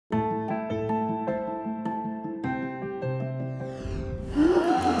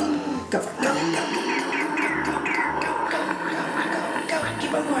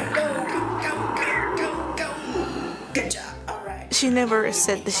She never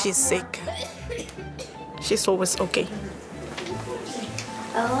said that she's sick. She's always okay.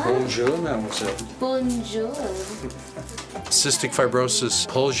 Bonjour, mademoiselle. Bonjour. Cystic fibrosis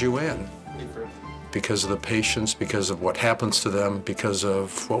pulls you in because of the patients, because of what happens to them, because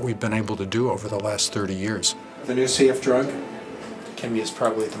of what we've been able to do over the last 30 years. The new CF drug, Kimmy is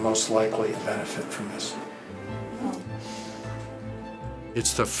probably the most likely to benefit from this.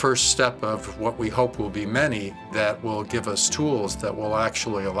 It's the first step of what we hope will be many that will give us tools that will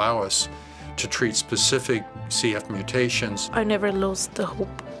actually allow us to treat specific CF mutations. I never lost the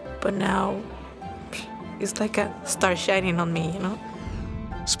hope, but now it's like a star shining on me, you know?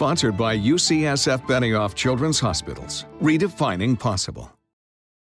 Sponsored by UCSF Benioff Children's Hospitals, redefining possible.